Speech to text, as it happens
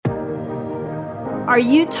Are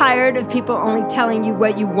you tired of people only telling you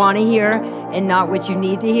what you want to hear and not what you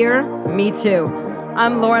need to hear? Me too.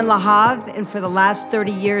 I'm Lauren LaHave, and for the last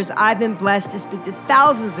 30 years, I've been blessed to speak to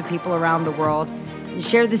thousands of people around the world and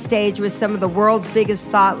share the stage with some of the world's biggest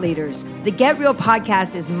thought leaders. The Get Real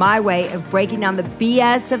podcast is my way of breaking down the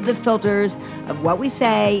BS of the filters of what we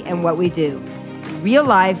say and what we do. Real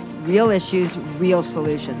life, real issues, real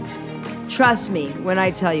solutions. Trust me when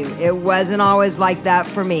I tell you, it wasn't always like that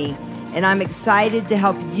for me. And I'm excited to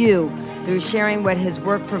help you through sharing what has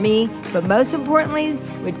worked for me, but most importantly,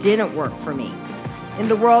 what didn't work for me. In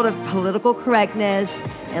the world of political correctness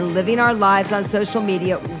and living our lives on social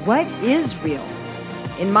media, what is real?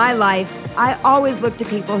 In my life, I always look to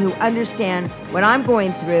people who understand what I'm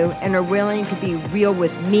going through and are willing to be real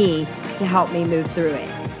with me to help me move through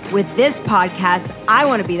it. With this podcast, I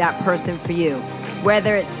want to be that person for you.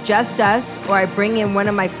 Whether it's just us or I bring in one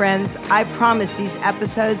of my friends, I promise these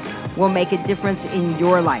episodes will make a difference in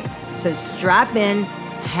your life. So strap in,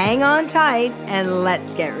 hang on tight, and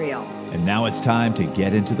let's get real. And now it's time to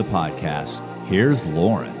get into the podcast. Here's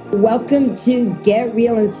Lauren. Welcome to Get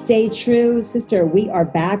Real and Stay True. Sister, we are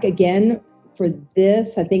back again for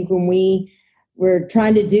this. I think when we were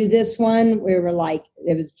trying to do this one, we were like,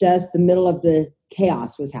 it was just the middle of the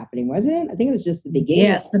chaos was happening, wasn't it? I think it was just the beginning.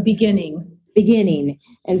 Yes, the beginning.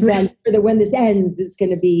 And so I'm sure that when this ends, it's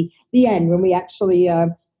going to be the end, when we actually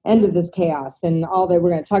end of this chaos and all that we're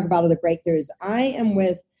going to talk about are the breakthroughs. I am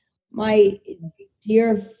with my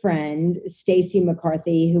dear friend, Stacy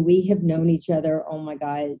McCarthy, who we have known each other, oh my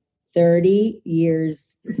God, 30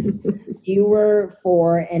 years. You were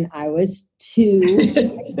 4 and I was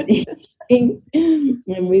 2. And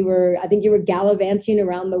we were, I think you were gallivanting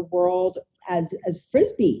around the world as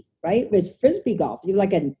Frisbee, right? It was Frisbee golf. You were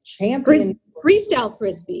like a champion. Freestyle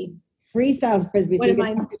Frisbee. Freestyle Frisbee. So you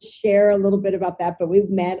can share a little bit about that. But we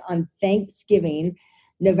met on Thanksgiving,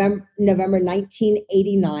 November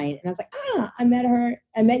 1989. And I was like, I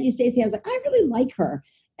met you, Stacy. I was like, I really like her.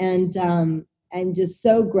 And I'm just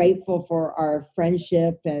so grateful for our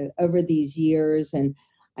friendship over these years. And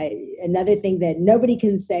another thing that nobody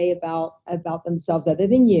can say about themselves other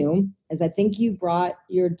than you is I think you brought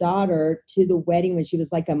your daughter to the wedding when she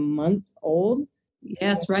was like a month old.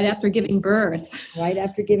 Yes, right after giving birth. Right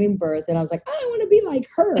after giving birth. And I was like, I want to be like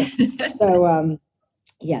her. So,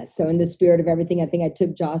 yes. So in the spirit of everything, I think I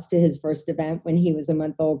took Josh to his first event when he was a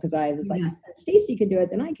month old because I was like, Stacy can do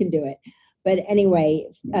it, then I can do it. But anyway,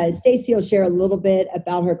 Stacy will share a little bit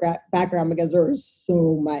about her background because there is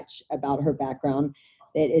so much about her background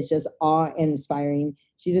that is just awe-inspiring.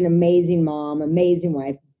 She's an amazing mom, amazing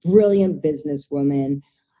wife, brilliant businesswoman,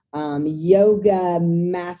 yoga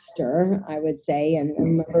master, I would say. And I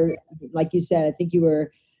remember, like you said, I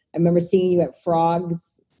remember seeing you at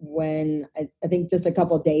Frogs when I think just a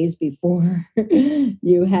couple of days before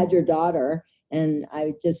you had your daughter. And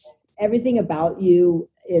everything about you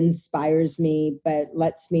inspires me, but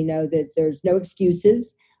lets me know that there's no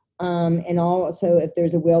excuses. And also, if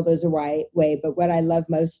there's a will, there's a right way. But what I love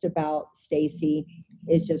most about Stacy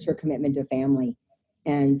is just her commitment to family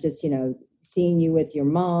and just, seeing you with your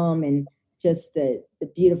mom and just the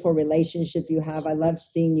beautiful relationship you have. I love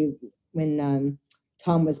seeing you when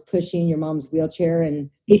Tom was pushing your mom's wheelchair. And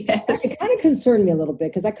yes. It kind of concerned me a little bit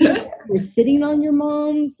because I couldn't tell if you were sitting on your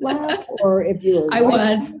mom's lap or if you were. I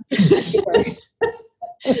was.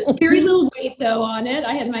 Very little weight though on it.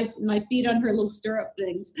 I had my feet on her little stirrup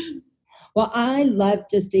things. Well, I love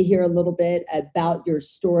just to hear a little bit about your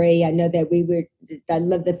story. I know that I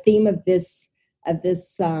love the theme of this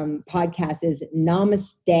podcast is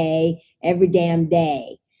Namaste every damn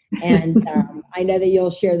day. And I know that you'll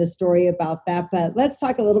share the story about that, but let's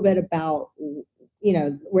talk a little bit about,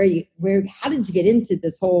 how did you get into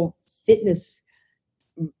this whole fitness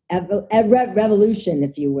revolution,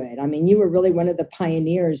 if you would? I mean, you were really one of the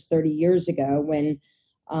pioneers 30 years ago when,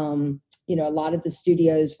 a lot of the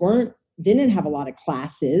studios didn't have a lot of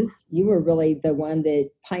classes. You were really the one that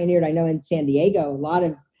pioneered, I know in San Diego, a lot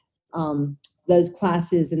of those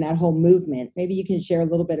classes and that whole movement. Maybe you can share a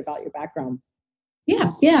little bit about your background.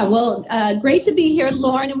 Yeah. Well, great to be here,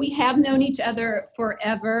 Lauren. And we have known each other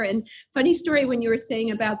forever. And funny story when you were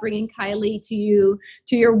saying about bringing Kylie to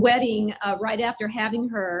your wedding right after having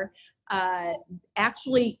her.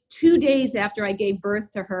 Actually, 2 days after I gave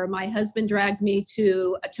birth to her, my husband dragged me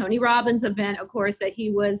to a Tony Robbins event, of course, that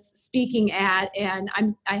he was speaking at. And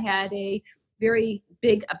I had a very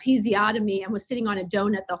big episiotomy and was sitting on a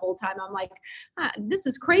donut the whole time. I'm like, this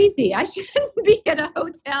is crazy. I shouldn't be at a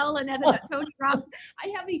hotel and at a Tony Robbins.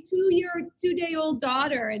 I have a 2-day-old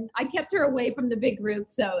daughter, and I kept her away from the big group.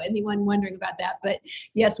 So anyone wondering about that, but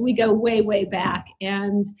yes, we go way, way back.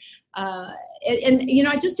 And I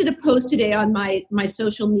just did a post today on my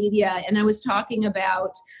social media, and I was talking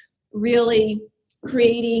about really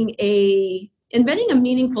inventing a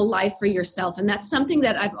meaningful life for yourself. And that's something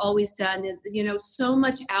that I've always done is, so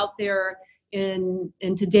much out there in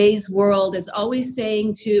today's world is always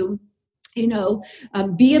saying to,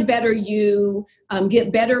 be a better you,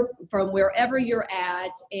 get better from wherever you're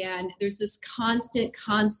at. And there's this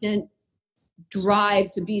constant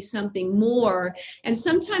drive to be something more. And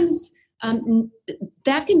sometimes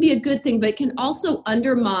that can be a good thing, but it can also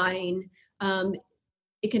undermine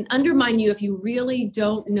you if you really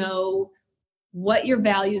don't know what your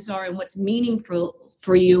values are and what's meaningful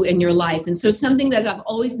for you in your life. And so something that I've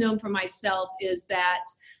always known for myself is that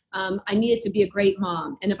I needed to be a great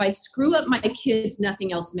mom. And if I screw up my kids,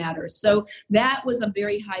 nothing else matters. So that was a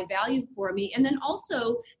very high value for me. And then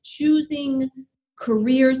also choosing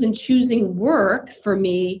careers and choosing work for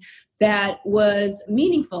me that was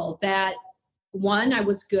meaningful, that one, I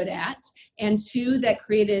was good at, and two, that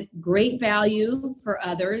created great value for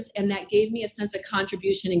others, and that gave me a sense of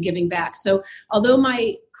contribution and giving back. So although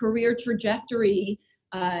my career trajectory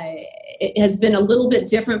it has been a little bit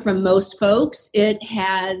different from most folks, it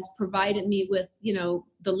has provided me with,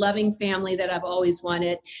 the loving family that I've always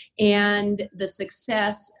wanted, and the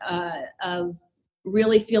success of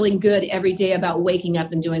really feeling good every day about waking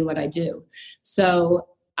up and doing what I do. So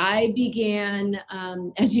I began,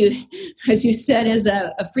 as you said, as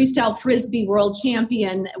a freestyle Frisbee world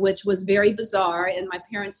champion, which was very bizarre. And my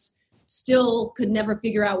parents still could never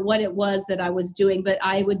figure out what it was that I was doing. But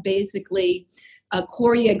I would basically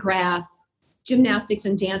choreograph gymnastics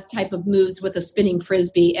and dance type of moves with a spinning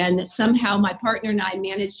Frisbee. And somehow my partner and I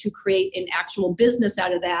managed to create an actual business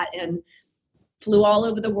out of that, and flew all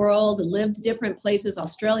over the world, lived different places,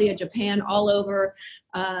 Australia, Japan, all over,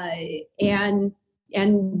 and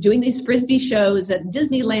doing these Frisbee shows at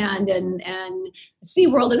Disneyland and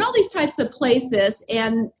SeaWorld and all these types of places.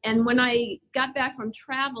 And when I got back from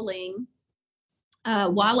traveling,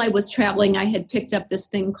 while I was traveling, I had picked up this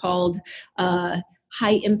thing called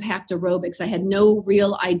high impact aerobics. I had no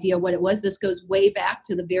real idea what it was. This goes way back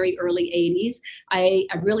to the very early 80s. I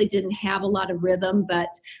really didn't have a lot of rhythm, but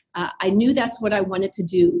I knew that's what I wanted to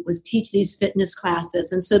do, was teach these fitness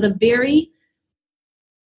classes. And so the very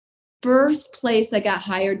first place I got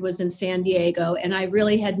hired was in San Diego, and I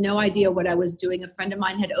really had no idea what I was doing. A friend of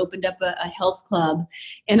mine had opened up a health club,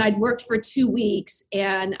 and I'd worked for 2 weeks,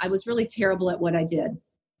 and I was really terrible at what I did.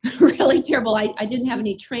 Really terrible. I didn't have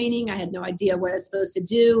any training. I had no idea what I was supposed to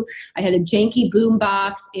do. I had a janky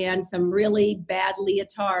boombox and some really bad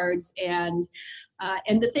leotards. And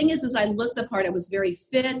the thing is I looked the part. I was very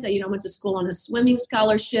fit. I went to school on a swimming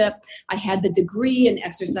scholarship. I had the degree in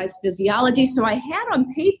exercise physiology. So I had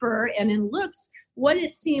on paper and in looks what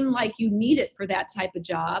it seemed like you needed for that type of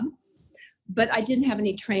job, but I didn't have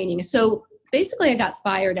any training. So basically I got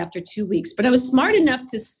fired after 2 weeks, but I was smart enough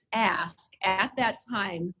to ask at that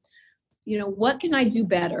time, what can I do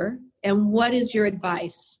better? And what is your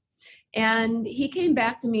advice? And he came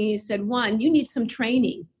back to me, he said, one, you need some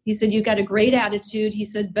training. He said, you got a great attitude. He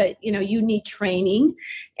said, but you need training.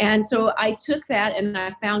 And so I took that and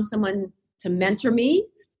I found someone to mentor me,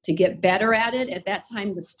 to get better at it. At that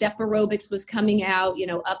time, the step aerobics was coming out,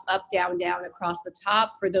 up, up, down, down, across the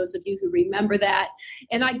top, for those of you who remember that.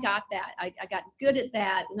 And I got that. I got good at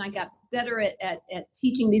that, and I got better at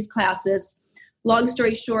teaching these classes. Long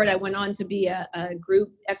story short, I went on to be a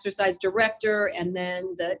group exercise director and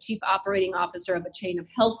then the chief operating officer of a chain of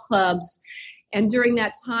health clubs. And during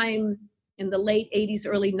that time, in the late 80s,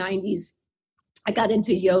 early 90s, I got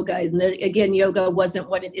into yoga. And again, yoga wasn't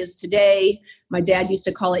what it is today. My dad used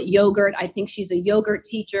to call it yogurt. I think she's a yogurt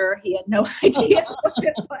teacher. He had no idea what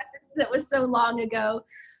it was. That was so long ago.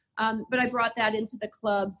 But I brought that into the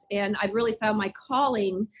clubs, and I really found my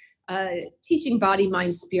calling teaching body,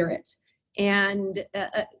 mind, spirit. And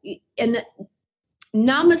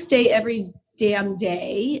Namaste every damn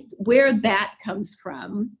day, where that comes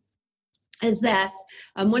from is that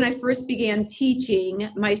when I first began teaching,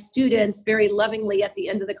 my students very lovingly at the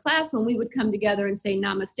end of the class, when we would come together and say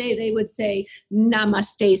Namaste, they would say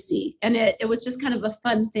Namaste. And it was just kind of a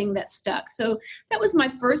fun thing that stuck. So that was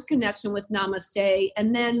my first connection with Namaste.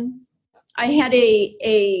 And then I had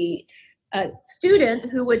a student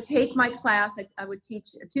who would take my class. I would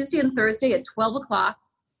teach Tuesday and Thursday at 12 o'clock.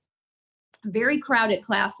 very crowded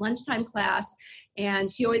class, lunchtime class. And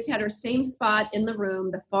she always had her same spot in the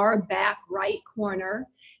room, the far back right corner.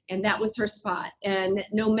 And that was her spot. And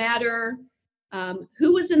no matter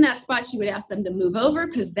who was in that spot, she would ask them to move over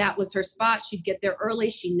because that was her spot. She'd get there early.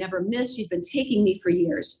 She never missed. She'd been taking me for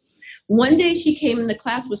years. One day she came and the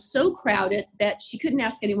class was so crowded that she couldn't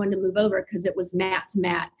ask anyone to move over because it was mat to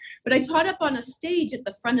mat. But I taught up on a stage at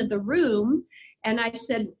the front of the room and I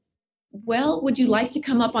said, well, would you like to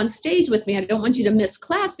come up on stage with me? I don't want you to miss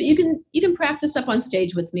class, but you can practice up on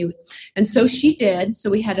stage with me. And so she did. So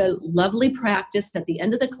we had a lovely practice at the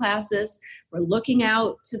end of the classes. We're looking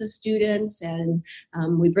out to the students and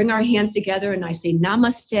we bring our hands together and I say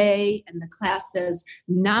namaste and the class says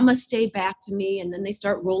namaste back to me. And then they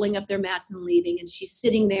start rolling up their mats and leaving. And she's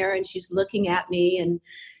sitting there and she's looking at me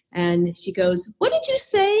and she goes, what did you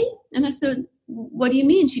say? And I said, what do you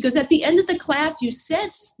mean? She goes, at the end of the class, you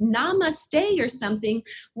said namaste or something.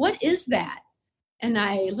 What is that? And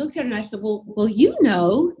I looked at her and I said, well, you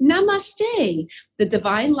know, namaste. The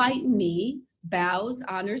divine light in me bows,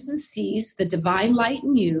 honors, and sees the divine light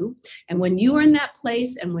in you. And when you are in that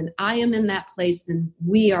place and when I am in that place, then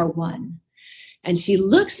we are one. And she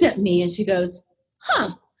looks at me and she goes,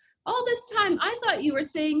 all this time I thought you were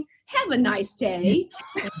saying, have a nice day.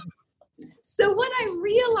 So what I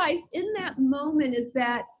realized in that moment is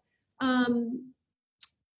that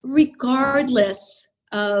regardless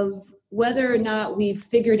of whether or not we've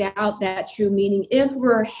figured out that true meaning, if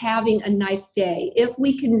we're having a nice day, if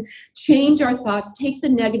we can change our thoughts, take the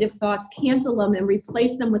negative thoughts, cancel them and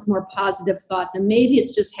replace them with more positive thoughts. And maybe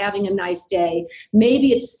it's just having a nice day.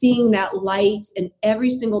 Maybe it's seeing that light in every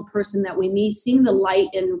single person that we meet, seeing the light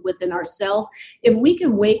within ourselves. If we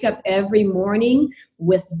can wake up every morning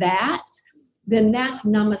with that, then that's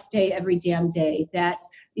namaste every damn day. That,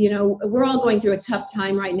 you know, we're all going through a tough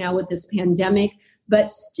time right now with this pandemic,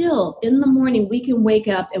 but still in the morning we can wake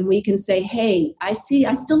up and we can say, hey, I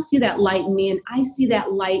still see that light in me and I see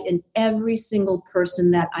that light in every single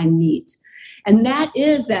person that I meet. And that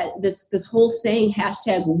is this whole saying,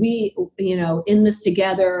 hashtag we, you know, in this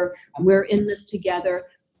together, we're in this together.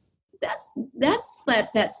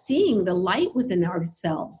 That's seeing the light within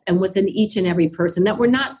ourselves and within each and every person, that we're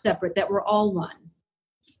not separate, that we're all one.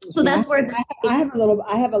 So that's where I have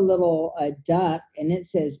a little duck and it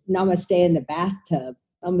says namaste in the bathtub.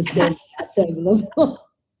 Namaste in the bathtub.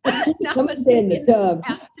 Namaste in the tub.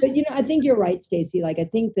 But you know, I think you're right, Stacy. Like I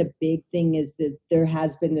think the big thing is that there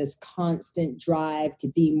has been this constant drive to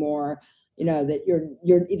be more, you know, that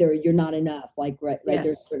you're not enough. Like right yes.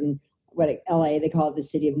 There's certain LA, they call it the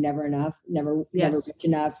city of never enough, never rich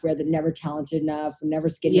enough, rather never talented enough, never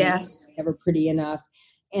skinny enough, never pretty enough.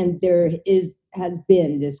 And there has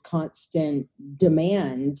been this constant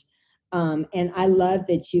demand. And I love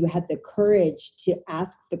that you had the courage to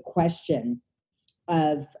ask the question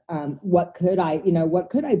of what could I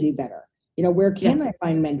do better? You know, where can I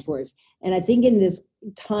find mentors? And I think in this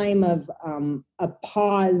time of a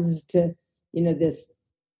pause to, you know, this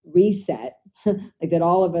reset, like that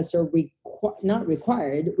all of us are not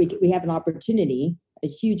required. We have an opportunity, a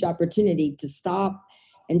huge opportunity to stop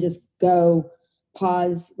and just go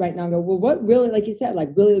pause right now and go, well, what really, like you said, like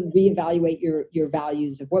really reevaluate your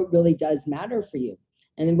values of what really does matter for you.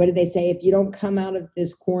 And then what do they say? If you don't come out of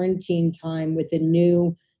this quarantine time with a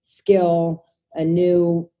new skill, a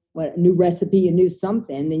new recipe, a new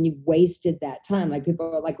something, then you've wasted that time. Like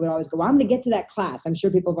people would always go, well, I'm going to get to that class. I'm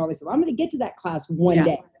sure people have always said, well, I'm going to get to that class one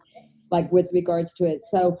day. Like with regards to it.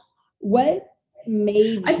 So what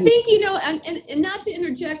made I think, you know, and not to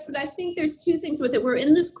interject, but I think there's two things with it. We're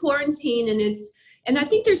in this quarantine and I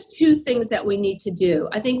think there's two things that we need to do.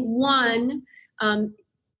 I think one,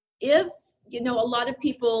 if, you know, a lot of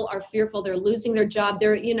people are fearful, they're losing their job,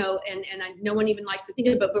 they're, you know, and no one even likes to think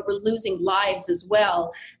about it, but we're losing lives as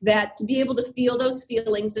well, that to be able to feel those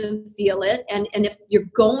feelings and feel it. And if you're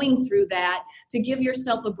going through that, to give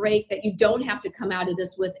yourself a break, that you don't have to come out of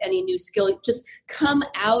this with any new skill, just come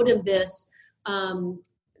out of this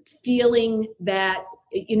feeling that,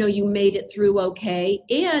 you know, you made it through okay.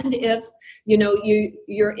 And if, you know,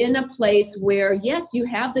 you're in a place where, yes, you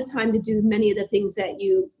have the time to do many of the things that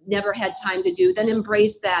you never had time to do, then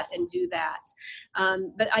embrace that and do that.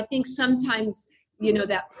 But I think sometimes, you know,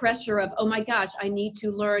 that pressure of, oh my gosh, I need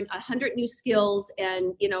to learn 100 new skills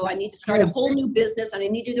and, you know, I need to start a whole new business and I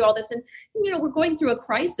need to do all this. And, you know, we're going through a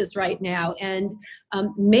crisis right now and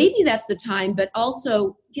maybe that's the time, but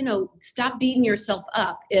also, you know, stop beating yourself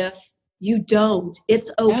up if you don't.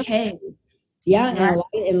 It's okay. Yeah.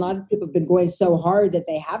 And a lot of people have been going so hard that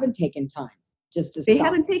they haven't taken time just to stop. They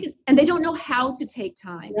haven't taken, and they don't know how to take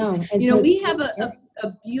time. No. You know, we have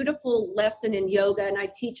a beautiful lesson in yoga, and I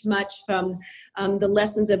teach much from the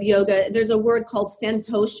lessons of yoga. There's a word called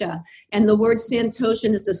santosha, and the word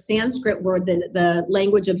santosha is a Sanskrit word, the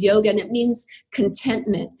language of yoga, and it means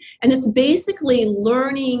contentment. And it's basically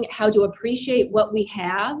learning how to appreciate what we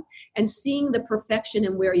have and seeing the perfection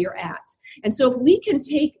in where you're at. And so if we can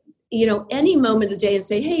take any moment of the day and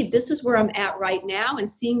say, hey, this is where I'm at right now, and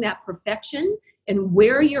seeing that perfection and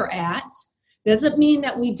where you're at, doesn't mean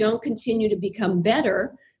that we don't continue to become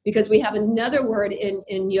better, because we have another word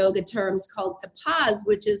in yoga terms called tapas,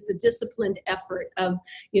 which is the disciplined effort of,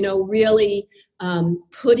 really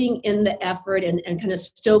putting in the effort and kind of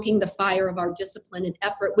stoking the fire of our discipline and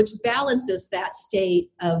effort, which balances that state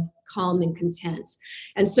of calm and content.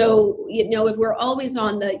 And so, if we're always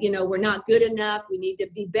on the, we're not good enough, we need to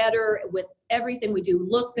be better with everything we do,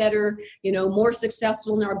 look better, more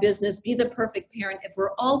successful in our business, be the perfect parent. If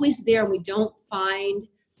we're always there and we don't find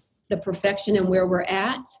the perfection and where we're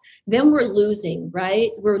at, then we're losing, right?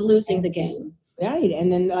 We're losing the game. Right. And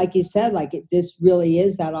then, like you said, this really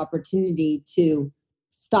is that opportunity to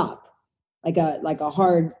stop, like a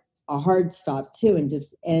hard stop too, and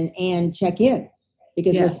just, and check in,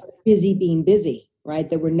 because we're so busy being busy, right?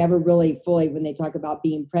 That we're never really fully, when they talk about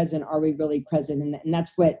being present, are we really present? And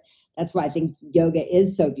that's why I think yoga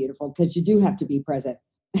is so beautiful, because you do have to be present.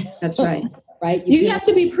 That's right. Right. You have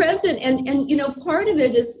to be present. And part of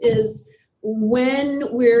it is when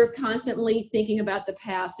we're constantly thinking about the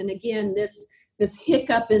past. And again, this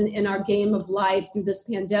hiccup in our game of life through this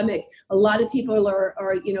pandemic, a lot of people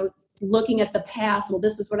are looking at the past. Well,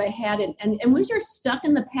 this is what I had. And when you're stuck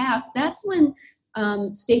in the past, that's when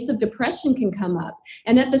states of depression can come up.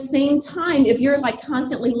 And at the same time, if you're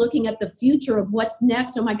constantly looking at the future of what's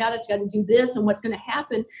next, oh my God, I've got to do this and what's going to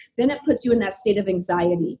happen, then it puts you in that state of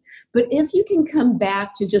anxiety. But if you can come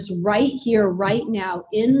back to just right here, right now,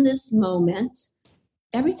 in this moment,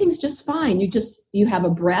 everything's just fine. You have a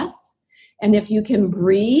breath. And if you can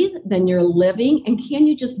breathe, then you're living. And can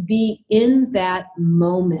you just be in that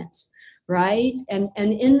moment, right? And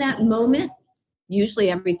in that moment, usually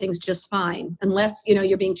everything's just fine, unless,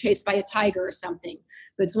 you're being chased by a tiger or something.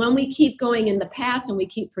 But it's when we keep going in the past and we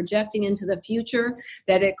keep projecting into the future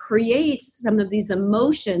that it creates some of these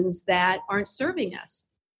emotions that aren't serving us.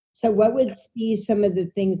 So what would be some of the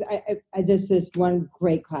things, this is one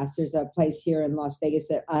great class. There's a place here in Las Vegas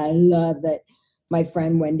that I love, that my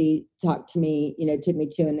friend Wendy took me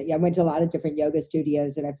to, and I went to a lot of different yoga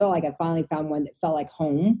studios, and I felt like I finally found one that felt like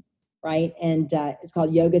home. Right. And it's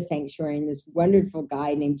called Yoga Sanctuary. And this wonderful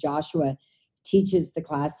guy named Joshua teaches the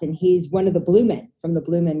class, and he's one of the Blue Men from the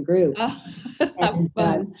Blue Men group. Oh,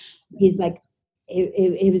 and he's like,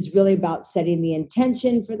 it was really about setting the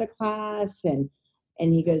intention for the class. And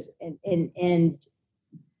he goes, and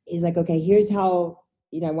he's like, okay, here's how,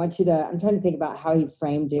 I want you to, I'm trying to think about how he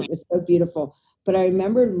framed it. It was so beautiful. But I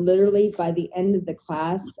remember literally by the end of the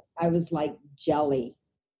class, I was like jelly.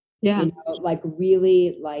 Yeah.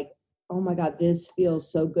 Really oh my God, this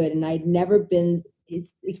feels so good. And I'd never been,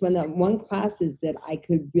 it's when that one class is that I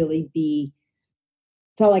could really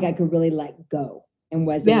felt like I could really let go and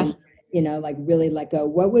wasn't, really let go.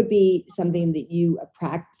 What would be something that you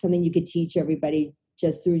practice, something you could teach everybody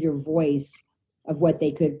just through your voice of what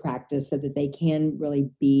they could practice so that they can really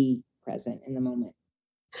be present in the moment?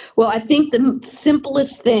 Well, I think the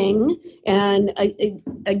simplest thing, and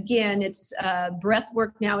again, it's breath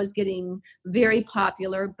work now is getting very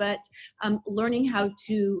popular, but learning how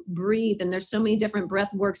to breathe. And there's so many different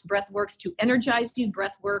breath works to energize you,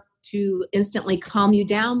 breath work to instantly calm you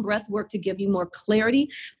down, breath work to give you more clarity,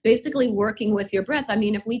 basically working with your breath. I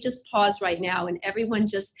mean, if we just pause right now and everyone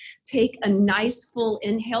just take a nice full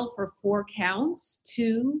inhale for 4 counts,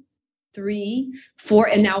 2, 3, 4,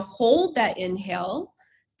 and now hold that inhale.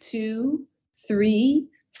 2, 3,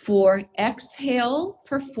 4. Exhale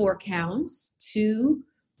for 4 counts. 2,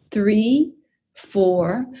 3,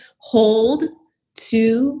 4. Hold.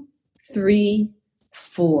 2, 3,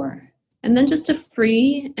 4. And then just a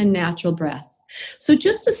free and natural breath. So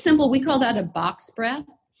just a simple, we call that a box breath.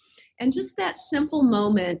 And just that simple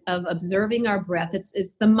moment of observing our breath.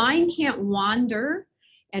 It's the mind can't wander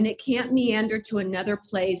and it can't meander to another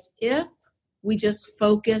place if we just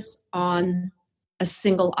focus on a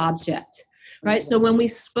single object, right? So when we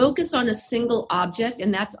focus on a single object,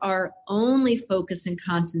 and that's our only focus and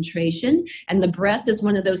concentration, and the breath is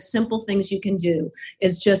one of those simple things you can do,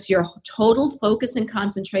 is just your total focus and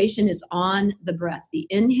concentration is on the breath, the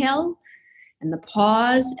inhale and the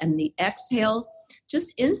pause and the exhale.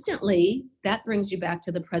 Just instantly, that brings you back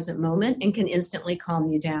to the present moment and can instantly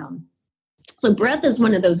calm you down. So breath is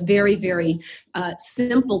one of those very, very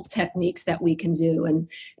simple techniques that we can do.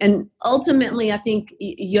 And ultimately, I think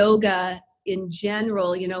yoga in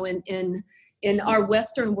general, in our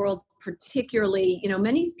Western world particularly,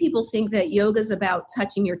 many people think that yoga is about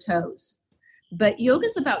touching your toes, but yoga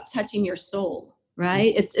is about touching your soul,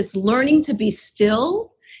 right? It's learning to be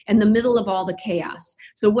still in the middle of all the chaos.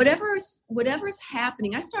 So whatever's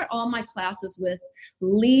happening, I start all my classes with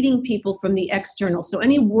leading people from the external. So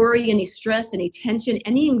any worry, any stress, any tension,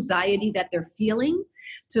 any anxiety that they're feeling,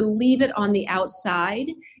 to leave it on the outside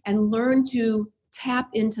and learn to tap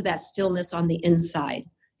into that stillness on the inside.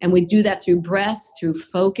 And we do that through breath, through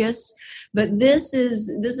focus. But this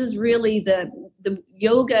is really the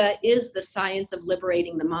yoga is the science of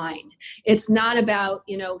liberating the mind. It's not about,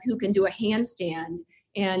 who can do a handstand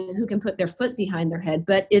and who can put their foot behind their head,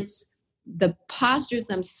 but it's the postures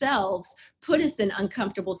themselves put us in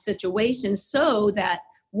uncomfortable situations so that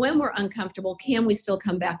when we're uncomfortable, can we still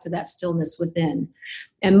come back to that stillness within?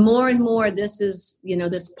 And more, this is,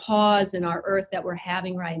 this pause in our earth that we're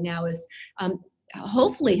having right now is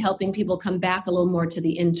hopefully helping people come back a little more to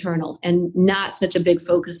the internal and not such a big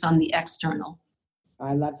focus on the external.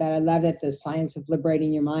 I love that. I love that. The science of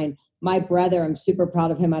liberating your mind. My brother, I'm super proud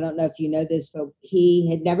of him. I don't know if you know this, but he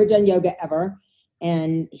had never done yoga ever.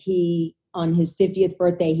 And on his 50th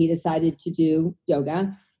birthday, he decided to do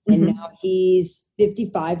yoga. And now he's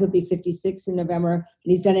 55. He'll be 56 in November. And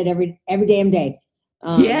he's done it every damn day.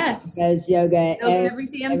 Yes. He does yoga every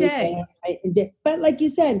damn day. But like you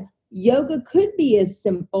said, yoga could be as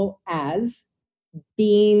simple as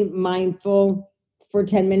being mindful for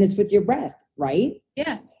 10 minutes with your breath, right?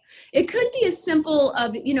 Yes. It could be as simple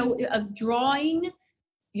of drawing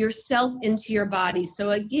yourself into your body.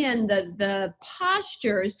 So again, the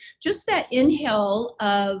postures, just that inhale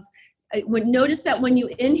notice that when you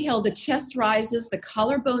inhale, the chest rises, the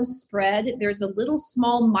collarbones spread, there's a little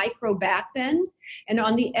small micro back bend. And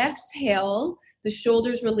on the exhale, the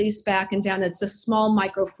shoulders release back and down. It's a small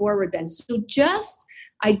micro forward bend. So just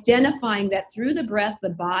identifying that through the breath, the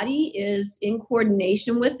body is in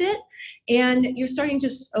coordination with it. And you're starting to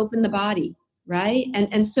just open the body, right?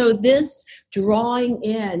 And so this drawing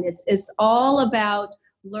in, it's all about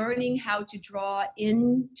learning how to draw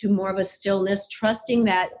into more of a stillness, trusting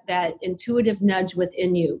that intuitive nudge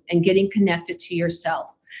within you and getting connected to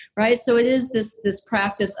yourself. Right. So it is this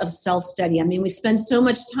practice of self-study. I mean, we spend so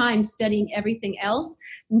much time studying everything else,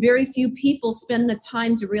 and very few people spend the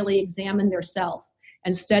time to really examine their self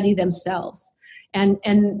and study themselves. And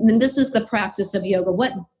this is the practice of yoga.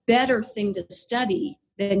 What better thing to study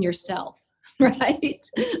than yourself? Right.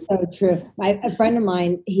 So true. A friend of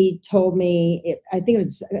mine, he told me, I think it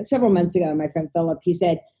was several months ago, my friend Philip, he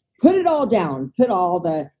said, put it all down, put all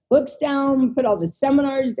the books down, put all the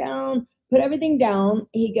seminars down, put everything down.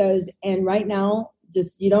 He goes, and right now,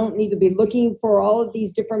 you don't need to be looking for all of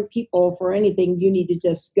these different people for anything. You need to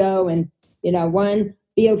just go and,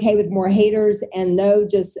 be okay with more haters and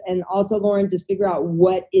also, Lauren, just figure out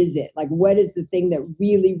what is it? Like, what is the thing that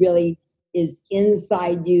really, really is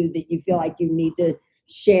inside you that you feel like you need to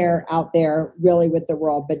share out there really with the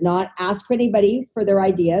world, but not ask for anybody for their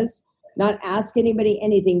ideas, not ask anybody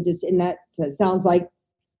anything, just in that sounds like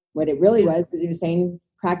what it really was, because he was saying,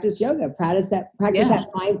 practice yoga, practice that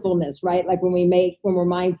mindfulness, right? Like when we're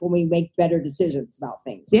mindful, we make better decisions about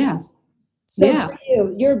things. Yeah. So for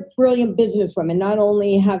you're a brilliant businesswoman. Not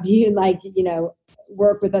only have you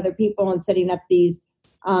work with other people and setting up these,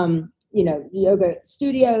 yoga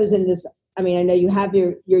studios and this, I know you have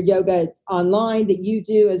your yoga online that you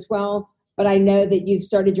do as well, but I know that you've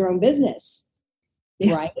started your own business,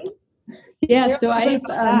 right? Yeah. So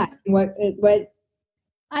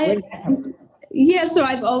so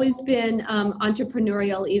I've always been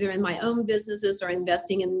entrepreneurial, either in my own businesses or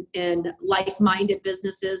investing in like-minded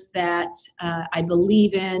businesses that I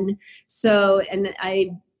believe in. So, and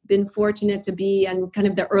I've been fortunate to be in kind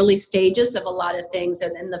of the early stages of a lot of things,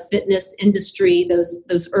 and in the fitness industry,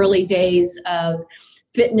 those early days of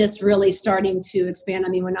fitness really starting to expand. I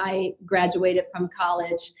mean, when I graduated from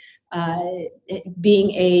college,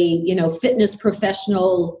 being a fitness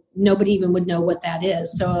professional, nobody even would know what that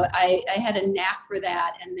is. So I had a knack for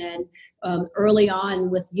that, and then early on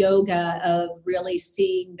with yoga, of really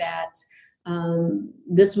seeing that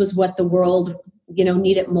this was what the world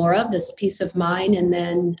needed more of, this peace of mind, and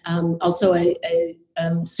then also a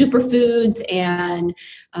superfoods and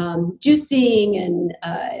juicing and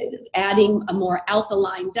adding a more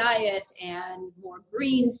alkaline diet and more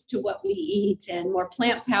greens to what we eat and more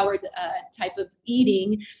plant-powered type of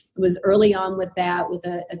eating. It was early on with that, with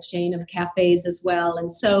a chain of cafes as well.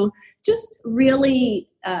 And so just really,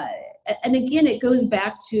 and again, it goes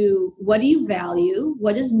back to what do you value?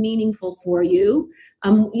 What is meaningful for you?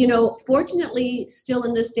 Fortunately, still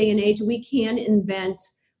in this day and age, we can invent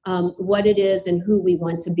what it is and who we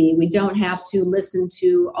want to be. We don't have to listen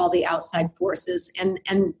to all the outside forces. And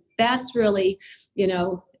that's really,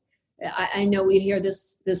 I know we hear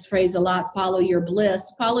this phrase a lot, follow your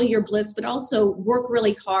bliss, but also work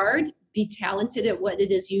really hard, be talented at what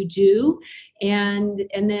it is you do. And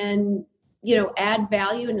then, add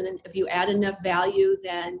value. And then if you add enough value,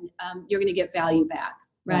 then you're going to get value back.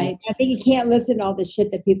 Right. I think you can't listen to all the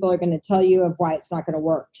shit that people are going to tell you of why it's not going to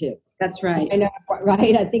work too. That's right. I know,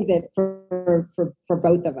 right? I think that for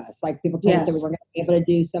both of us, like people tell us that we weren't going to be able to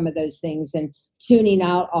do some of those things, and tuning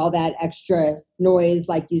out all that extra noise,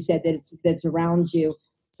 like you said, that's around you.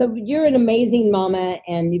 So you're an amazing mama,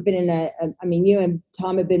 and you've been you and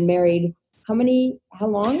Tom have been married. How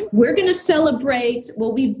long? We're going to celebrate.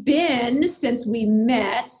 Well, we've been since we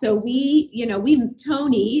met. So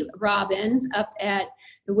Tony Robbins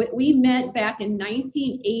we met back in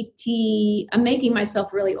 1980. I'm making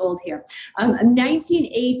myself really old here.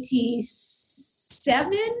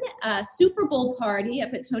 1987 Super Bowl party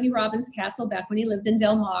up at Tony Robbins' castle back when he lived in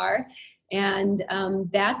Del Mar. And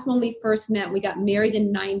that's when we first met. We got married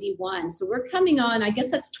in 91. So we're coming on, I guess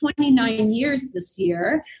that's 29 years this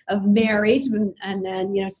year of marriage. And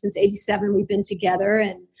then, since 87, we've been together.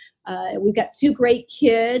 And we've got two great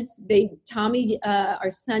kids. Tommy, our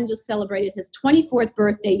son, just celebrated his 24th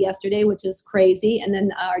birthday yesterday, which is crazy. And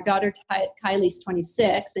then our daughter, Kylie's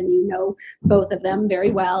 26. And you know both of them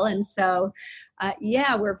very well. And so,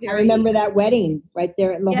 we're very... I remember that wedding right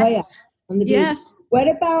there at La Jolla. On the beach. What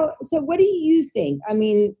do you think? I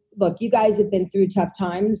mean, look, you guys have been through tough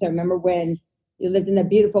times. I remember when you lived in a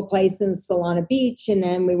beautiful place in Solana Beach, and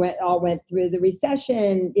then we all went through the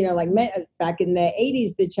recession, back in the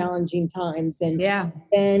 80s, the challenging times. And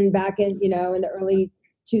then back in, in the early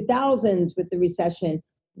 2000s with the recession.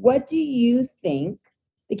 What do you think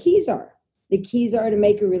the keys are? The keys are to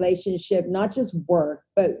make a relationship, not just work,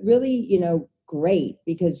 but really, great,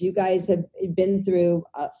 because you guys have been through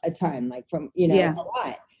a time, like from, a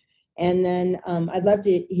lot. And then I'd love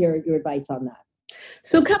to hear your advice on that.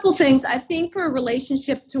 So a couple things. I think for a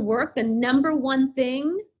relationship to work, the number one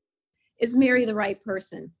thing is marry the right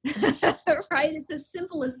person, right? It's as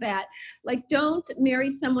simple as that. Like, don't marry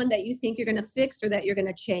someone that you think you're going to fix or that you're going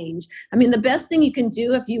to change. I mean, the best thing you can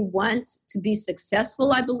do if you want to be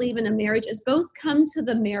successful, I believe, in a marriage is both come to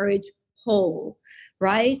the marriage whole,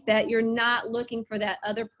 right? That you're not looking for that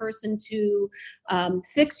other person to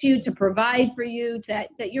fix you, to provide for you,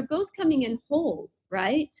 that you're both coming in whole,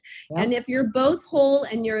 right? Yeah. And if you're both whole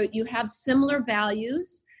and you have similar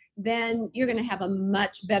values, then you're going to have a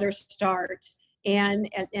much better start. And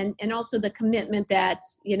also the commitment that,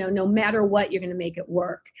 no matter what, you're going to make it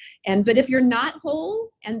work. But if you're not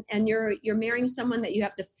whole and you're marrying someone that you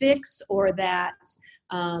have to fix, or that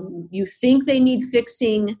you think they need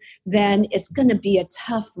fixing, then it's going to be a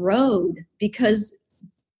tough road, because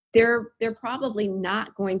they're probably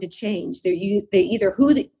not going to change. They are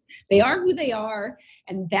who they are,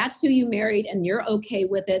 and that's who you married, and you're okay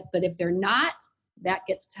with it. But if they're not, that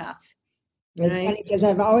gets tough. It's funny because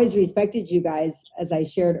I've always respected you guys, as I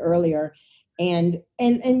shared earlier, and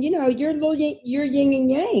you're yin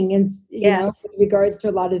and yang, and in regards to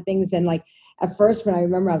a lot of things. And like at first, when I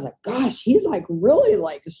remember, I was like, gosh, he's like really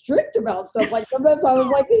like strict about stuff. Like sometimes I was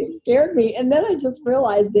like, he scared me, and then I just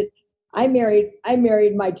realized that I married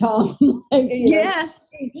my Tom. Yes.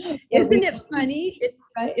 Isn't it funny? It's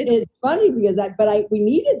funny because we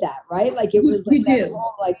needed that, right? Like it was like that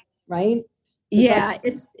whole, like, right? So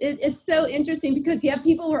it's so interesting because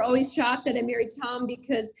people were always shocked that I married Tom,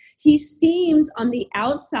 because he seems on the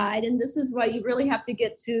outside, and this is why you really have to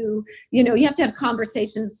get to, you have to have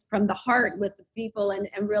conversations from the heart with the people and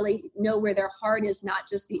really know where their heart is, not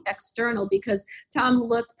just the external, because Tom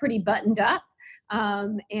looked pretty buttoned up.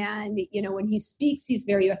 And when he speaks, he's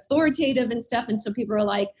very authoritative and stuff. And so people are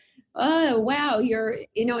like, oh, wow, you're,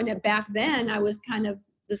 and back then I was kind of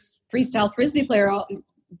this freestyle Frisbee player, all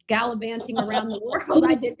gallivanting around the world.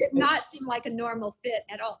 I did not seem like a normal fit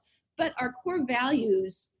at all, but our core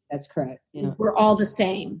values, that's correct. Yeah. We're all the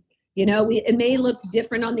same. It may look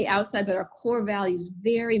different on the outside, but our core values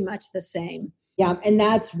very much the same. Yeah. And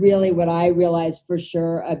that's really what I realized for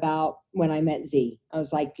sure about when I met Z. I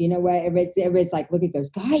was like, you know what? Everybody's like, look at this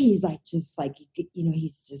guy. He's like, just like,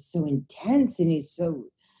 he's just so intense and he's so,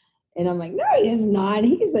 and I'm like, no, he is not.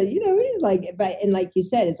 He's he's like, and like you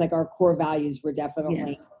said, it's like our core values were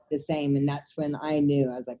definitely the same. And that's when I knew.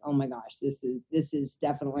 I was like, oh my gosh, this is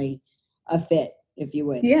definitely a fit, if you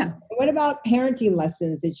would. Yeah. What about parenting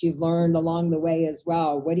lessons that you've learned along the way as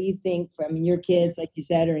well? What do you think? Your kids, like you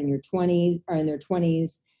said, are in their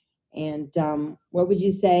 20s. And what would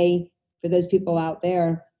you say for those people out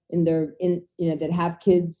there that have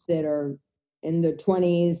kids that are in their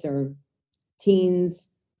 20s or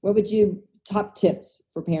teens? What would you top tips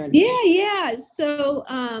for parenting? Yeah. So,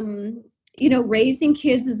 raising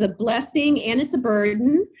kids is a blessing and it's a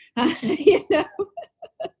burden.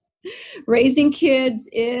 Raising kids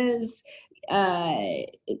is,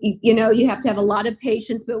 you have to have a lot of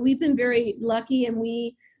patience, but we've been very lucky and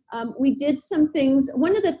we did some things.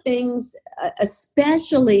 One of the things,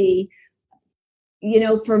 especially,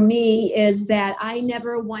 for me is that I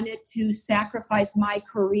never wanted to sacrifice my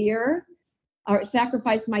career or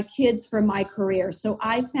sacrifice my kids for my career. So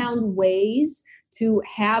I found ways to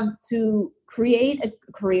create a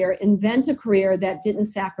career, invent a career that didn't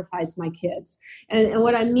sacrifice my kids. And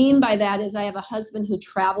what I mean by that is I have a husband who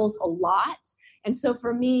travels a lot. And so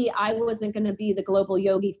for me, I wasn't going to be the global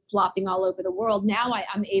yogi flopping all over the world. Now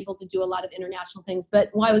I'm able to do a lot of international things. But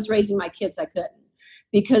while I was raising my kids, I couldn't,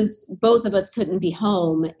 because both of us couldn't be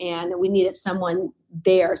home and we needed someone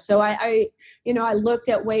there. So I looked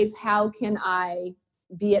at ways, how can I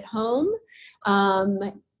be at home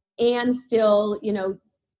and still,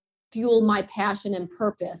 fuel my passion and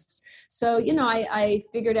purpose. So, I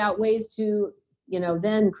figured out ways to,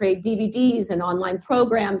 then create DVDs and online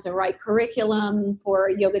programs and write curriculum for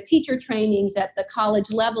yoga teacher trainings at the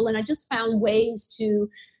college level. And I just found ways to,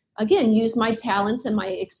 again, use my talents and my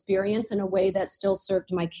experience in a way that still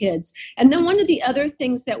served my kids. And then one of the other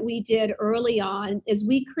things that we did early on is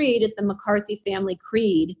we created the McCarthy Family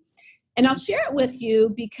Creed. And I'll share it with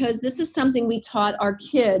you because this is something we taught our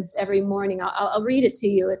kids every morning. I'll read it to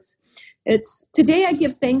you. It's today I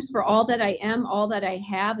give thanks for all that I am, all that I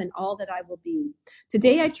have, and all that I will be.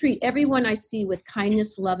 Today I treat everyone I see with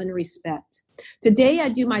kindness, love, and respect. Today I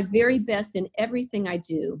do my very best in everything I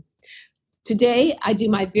do. Today, I do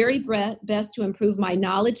my very best to improve my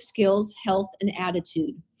knowledge, skills, health, and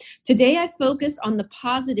attitude. Today, I focus on the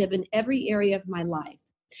positive in every area of my life.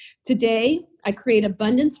 Today, I create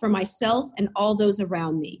abundance for myself and all those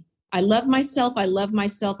around me. I love myself, I love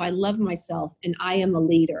myself, I love myself, and I am a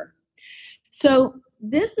leader. So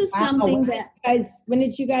this is something when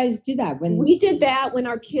did you guys do that? We did that when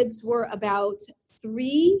our kids were about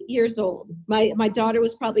 3 years old. My daughter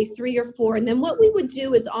was probably 3 or 4. And then what we would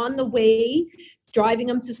do is on the way, driving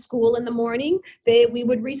them to school in the morning, we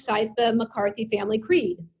would recite the McCarthy Family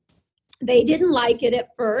Creed. They didn't like it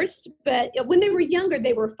at first, but when they were younger,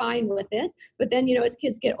 they were fine with it. But then, as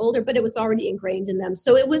kids get older, but it was already ingrained in them.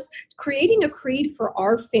 So it was creating a creed for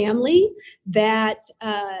our family that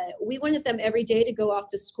we wanted them every day to go off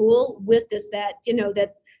to school with this, that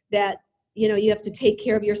you have to take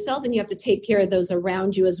care of yourself and you have to take care of those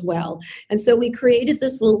around you as well. And so we created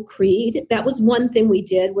this little creed. That was one thing we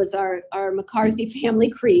did, was our McCarthy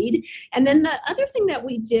Family Creed. And then the other thing that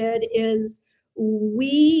we did is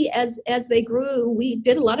we, as they grew, we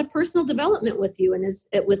did a lot of personal development with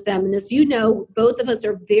with them. And as you know, both of us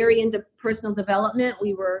are very into personal development.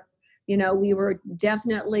 We were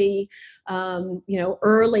definitely,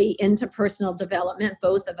 early into personal development,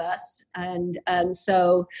 both of us. And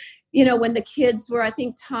so, when the kids were, I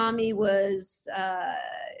think Tommy was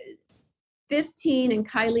 15 and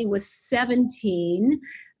Kylie was 17,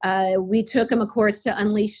 we took them, of course, to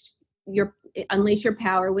Unleash Your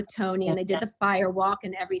Power with Tony, and they did the fire walk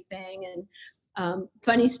and everything. And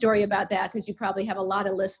funny story about that, because you probably have a lot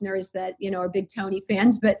of listeners that are big Tony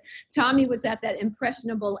fans, but Tommy was at that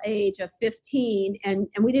impressionable age of 15, and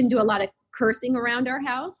we didn't do a lot of cursing around our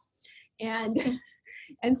house,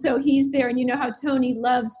 and so he's there, and you know how Tony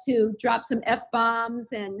loves to drop some F-bombs,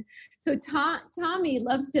 and so Tommy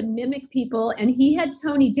loves to mimic people, and he had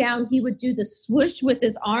Tony down. He would do the swoosh with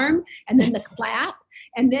his arm and then the clap,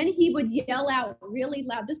 and then he would yell out really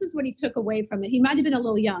loud. This is what he took away from it. He might have been a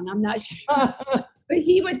little young, I'm not sure. But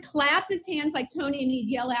he would clap his hands like Tony, and he'd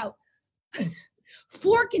yell out,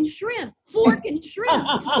 fork and shrimp, fork and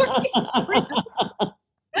shrimp, fork and shrimp.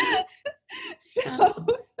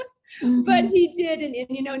 But he did.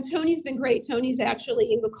 And Tony's been great. Tony's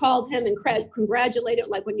actually called him and congratulated,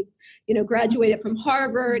 like when you graduated from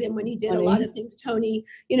Harvard, and when he did a lot of things, Tony,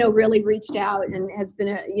 really reached out and has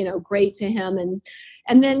been, great to him.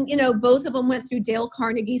 And then, both of them went through Dale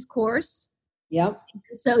Carnegie's course. Yep.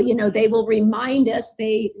 So, they will remind us,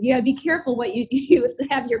 you gotta be careful what you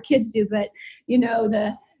have your kids do, but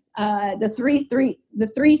the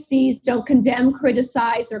three C's: don't condemn,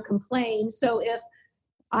 criticize, or complain. So if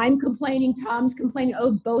I'm complaining, Tom's complaining,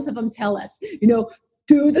 both of them tell us,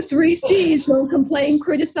 do the 3 C's: don't complain,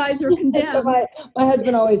 criticize, or condemn. my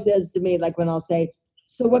husband always says to me, like when I'll say,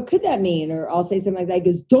 so what could that mean? Or I'll say something like that, he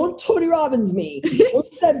goes, don't Tony Robbins me.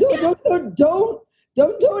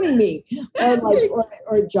 Don't Tony me.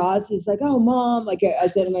 Or Joss is like, oh mom, like I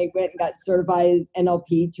said, I went and got certified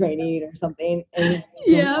NLP training or something. And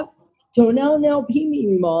don't NLP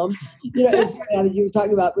me, mom. We were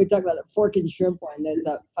talking about the fork and shrimp one. That's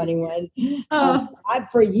a funny one.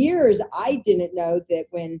 For years, I didn't know that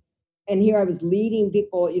and here I was leading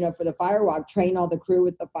people, for the firewalk, train all the crew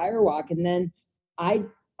with the firewalk. And then I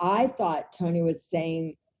thought Tony was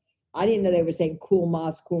saying, I didn't know they were saying cool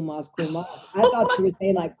moss, cool moss, cool moss. I thought they were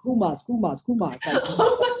saying like cool moss, cool moss, cool moss. Like,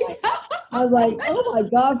 I was like, oh my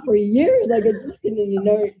God, for years I just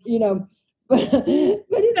didn't but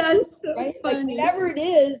it's so right? Funny. Like whatever it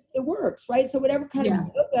is, it works, right? So whatever kind of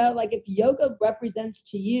yoga, like if yoga represents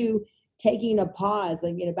to you taking a pause,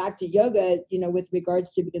 like back to yoga, with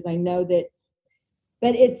regards to, because I know that,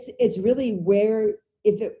 but it's really where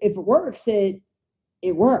if it works,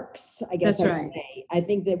 it works, I guess. That's right. Say. I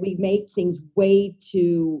think that we make things way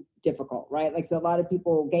too difficult, right? Like, so a lot of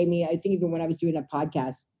people gave me, I think even when I was doing a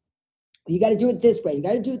podcast, you got to do it this way. You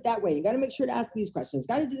got to do it that way. You got to make sure to ask these questions.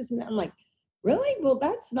 Got to do this and that. I'm like, really? Well,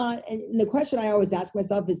 that's not. And the question I always ask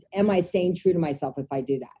myself is, am I staying true to myself if I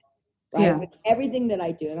do that? Right. Yeah. With everything that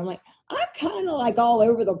I do. And I'm like, I'm kind of like all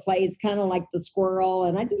over the place, kind of like the squirrel.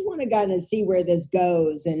 And I just want to kind of see where this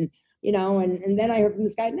goes. And, and then I heard from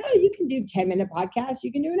this guy, no, you can do 10-minute podcasts.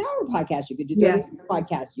 You can do an hour podcast. You could do 30-minute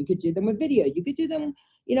podcasts. You could do them with video. You could do them.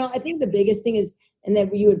 I think the biggest thing is, and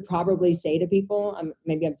that you would probably say to people,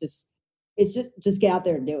 it's just get out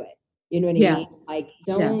there and do it. You know what I mean? Like,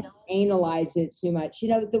 don't analyze it too much.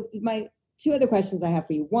 My 2 other questions I have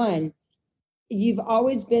for you. One, you've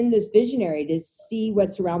always been this visionary to see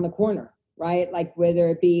what's around the corner, right? Like whether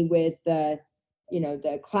it be with the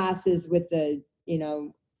classes with the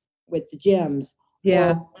gyms,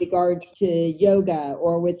 or with regards to yoga,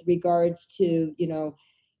 or with regards to,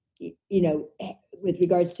 with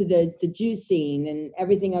regards to the juicing and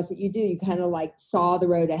everything else that you do, you kind of like saw the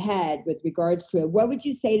road ahead with regards to it. What would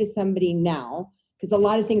you say to somebody now? Because a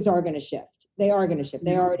lot of things are going to shift. They are going to shift.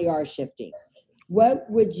 They already are shifting. What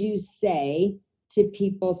would you say to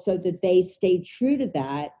people so that they stay true to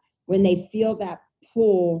that when they feel that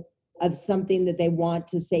pull of something that they want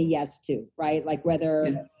to say yes to, right? Like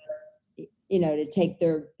whether, to take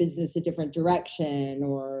their business a different direction,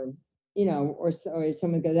 or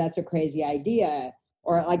someone goes, that's a crazy idea.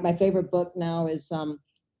 Or like my favorite book now is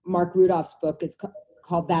Mark Rudolph's book. It's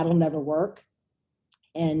called That'll Never Work.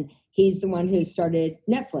 And he's the one who started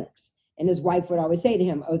Netflix. And his wife would always say to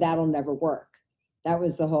him, oh, that'll never work. That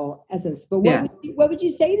was the whole essence. But what would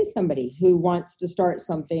you say to somebody who wants to start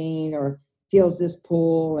something or feels this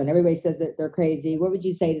pull and everybody says that they're crazy? What would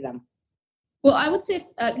you say to them? Well, I would say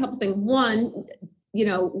a couple things. One,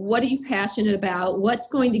 what are you passionate about? What's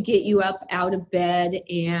going to get you up out of bed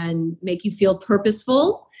and make you feel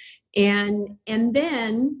purposeful? And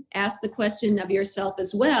then ask the question of yourself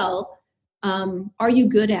as well, are you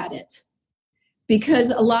good at it? Because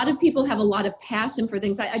a lot of people have a lot of passion for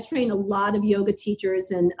things. I train a lot of yoga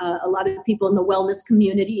teachers and a lot of people in the wellness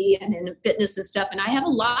community and in fitness and stuff. And I have a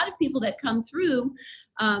lot of people that come through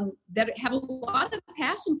that have a lot of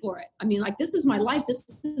passion for it. I mean, like, this is my life. This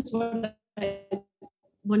is what I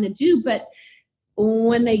want to do. But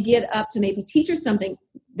when they get up to maybe teach or something,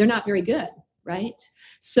 they're not very good, right?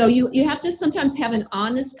 So you have to sometimes have an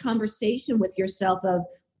honest conversation with yourself of,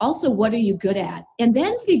 also, what are you good at? And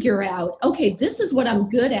then figure out, okay, this is what I'm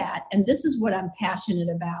good at, and this is what I'm passionate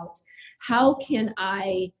about. How can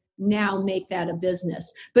I now make that a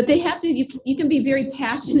business? But they have to, you can be very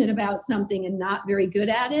passionate about something and not very good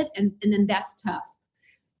at it, and then that's tough.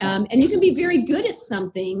 And you can be very good at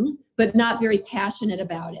something, but not very passionate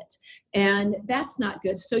about it. And that's not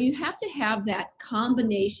good. So you have to have that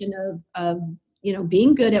combination of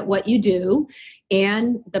being good at what you do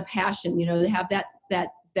and the passion, to have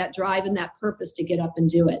that drive and that purpose to get up and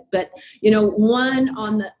do it. But, one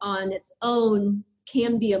on its own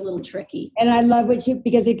can be a little tricky. And I love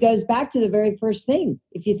because it goes back to the very first thing.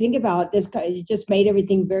 If you think about this, you just made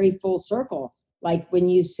everything very full circle. Like when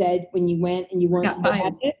you went and you weren't good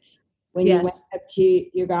at it, when you went up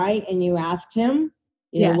to your guy and you asked him,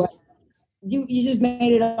 you know what, you just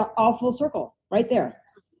made it all full circle right there,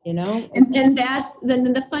 you know? And that's then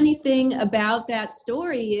the funny thing about that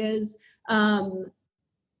story is,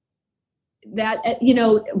 that, you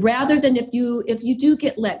know, rather than if you do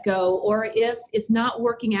get let go, or if it's not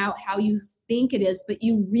working out how you think it is, but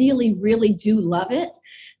you really, really do love it,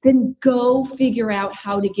 then go figure out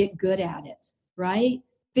how to get good at it, right?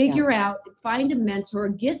 Figure out, find a mentor,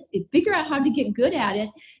 figure out how to get good at it,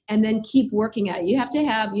 and then keep working at it. You have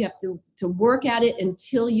to work at it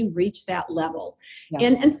until you reach that level. Yeah.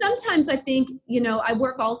 And sometimes I think, you know, I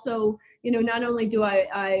work also, you know, not only do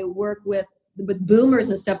I work with boomers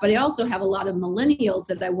and stuff, but I also have a lot of millennials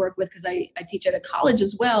that I work with because I teach at a college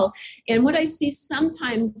as well. And what I see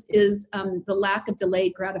sometimes is the lack of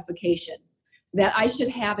delayed gratification. That I should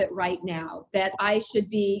have it right now, that I should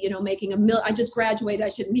be, you know, making I just graduated, I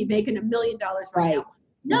shouldn't be making $1 million right now.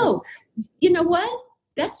 No, you know what?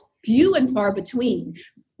 That's few and far between.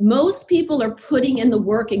 Most people are putting in the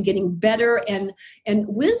work and getting better, and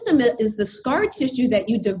wisdom is the scar tissue that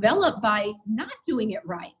you develop by not doing it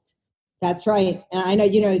right. That's right. And I know,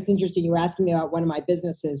 you know, it's interesting. You were asking me about one of my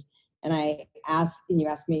businesses, and you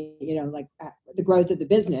asked me, you know, like the growth of the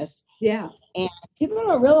business. Yeah. And people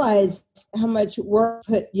don't realize how much work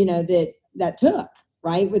that took,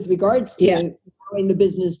 right? With regards to growing the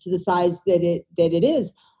business to the size that it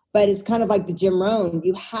is. But it's kind of like the Jim Rohn.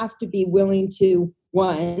 You have to be willing to,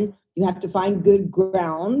 you have to find good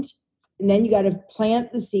ground, and then you got to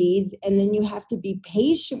plant the seeds, and then you have to be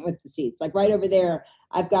patient with the seeds. Like right over there,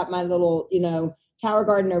 I've got my little, you know, tower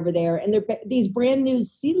garden over there, and they're these brand new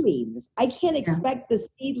seedlings. I can't expect the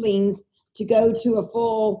seedlings to go to a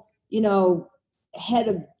full, you know, head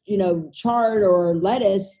of, you know, chard or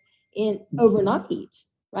lettuce in overnight,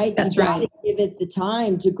 right? That's right. Give it the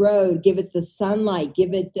time to grow, give it the sunlight,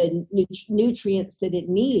 give it the nutrients that it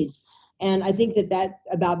needs. And I think that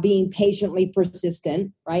about being patiently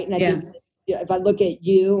persistent, right? And I think if I look at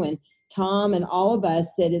you and Tom and all of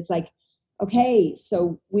us, that it's like, okay,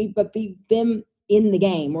 so we've been in the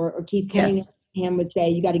game, or Keith Cunningham would say,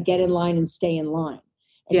 you got to get in line and stay in line.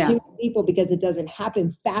 And too many people, because it doesn't happen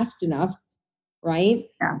fast enough, right?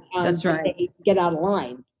 Yeah, that's right. They get out of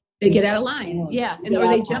line. They get out of line, or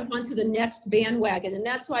they jump onto the next bandwagon. And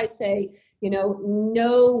that's why I say, you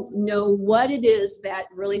know what it is that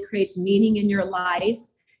really creates meaning in your life,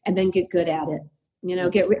 and then get good at it. You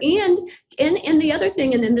know, and the other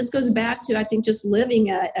thing, and then this goes back to, I think, just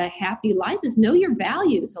living a happy life, is know your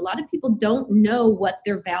values. A lot of people don't know what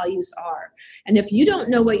their values are. And if you don't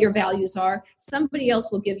know what your values are, somebody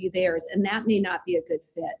else will give you theirs, and that may not be a good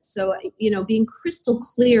fit. So, you know, being crystal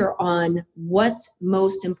clear on what's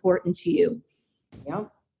most important to you. Yeah.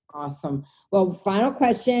 Awesome. Well, final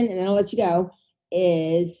question, and then I'll let you go,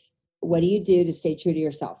 is what do you do to stay true to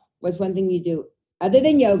yourself? What's one thing you do other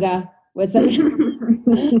than yoga? What's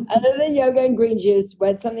something other than yoga and green juice?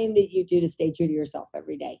 What's something that you do to stay true to yourself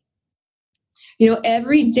every day? You know,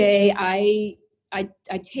 every day I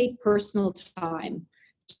take personal time,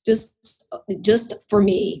 just for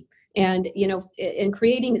me. And, you know, in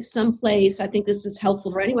creating some place, I think this is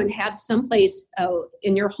helpful for anyone, have some place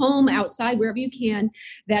in your home, outside, wherever you can,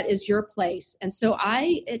 that is your place. And so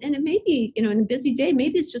and it may be, you know, in a busy day,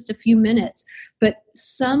 maybe it's just a few minutes, but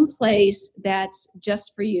some place that's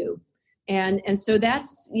just for you. And so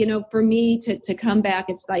that's, you know, for me to come back,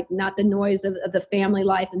 it's like not the noise of the family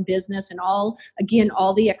life and business and all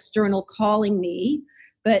the external calling me,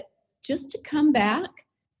 but just to come back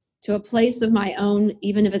to a place of my own,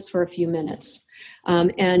 even if it's for a few minutes.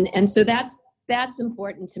 And so that's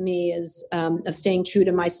important to me, is of staying true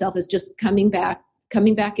to myself, is just coming back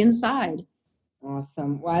inside.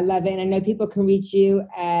 Awesome. Well, I love it. And I know people can reach you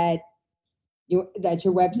at your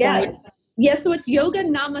website. Yeah, so it's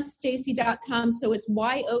yoganamastacy.com. So it's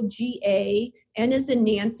YOGA, N as in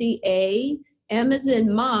Nancy, A, M as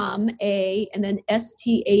in mom, A, and then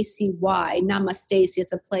STACY, Namaste.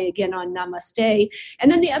 It's a play again on Namaste. And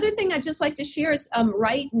then the other thing I'd just like to share is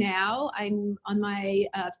right now I'm on my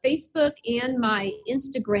Facebook and my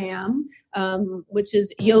Instagram, which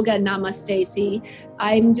is Yoga Namaste.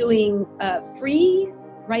 I'm doing free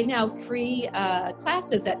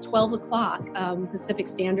classes at 12 o'clock Pacific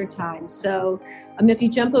Standard Time. So if you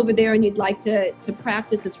jump over there and you'd like to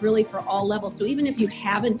practice, it's really for all levels. So even if you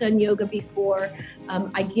haven't done yoga before,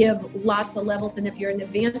 I give lots of levels. And if you're an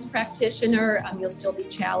advanced practitioner, you'll still be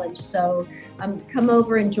challenged. So come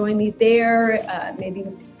over and join me there. Maybe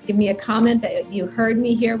give me a comment that you heard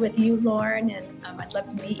me here with you, Lauren, and I'd love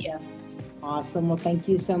to meet you. Awesome. Well, thank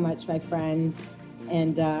you so much, my friend.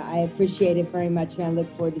 And I appreciate it very much. And I look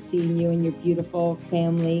forward to seeing you and your beautiful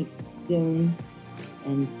family soon.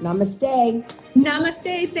 And namaste.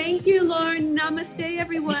 Namaste. Thank you, Lauren. Namaste,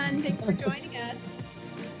 everyone. Thanks for joining us.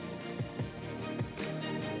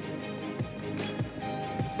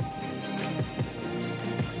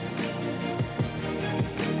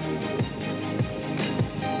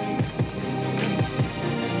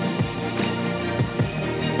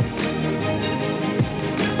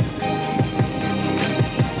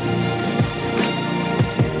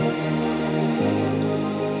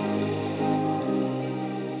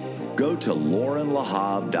 Go to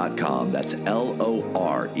LaurenLahav.com. That's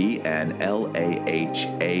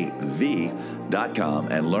LORENLAHAV.com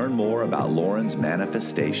and learn more about Lauren's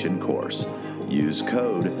manifestation course. Use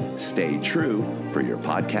code STAYTRUE for your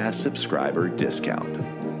podcast subscriber discount.